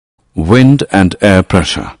Wind and air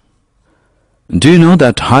pressure. Do you know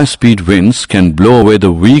that high-speed winds can blow away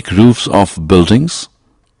the weak roofs of buildings?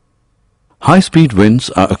 High-speed winds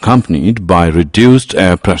are accompanied by reduced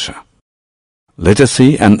air pressure. Let us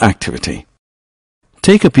see an activity.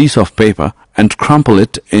 Take a piece of paper and crumple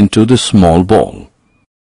it into the small ball.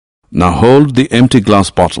 Now hold the empty glass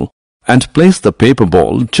bottle and place the paper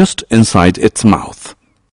ball just inside its mouth.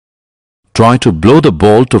 Try to blow the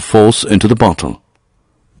ball to force into the bottle.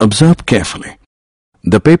 Observe carefully.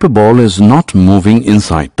 The paper ball is not moving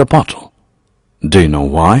inside the bottle. Do you know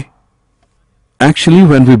why? Actually,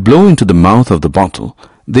 when we blow into the mouth of the bottle,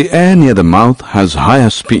 the air near the mouth has higher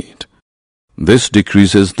speed. This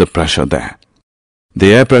decreases the pressure there.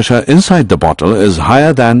 The air pressure inside the bottle is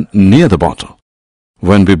higher than near the bottle.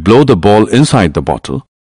 When we blow the ball inside the bottle,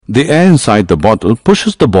 the air inside the bottle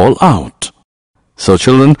pushes the ball out. So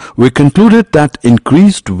children, we concluded that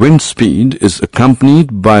increased wind speed is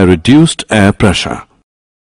accompanied by reduced air pressure.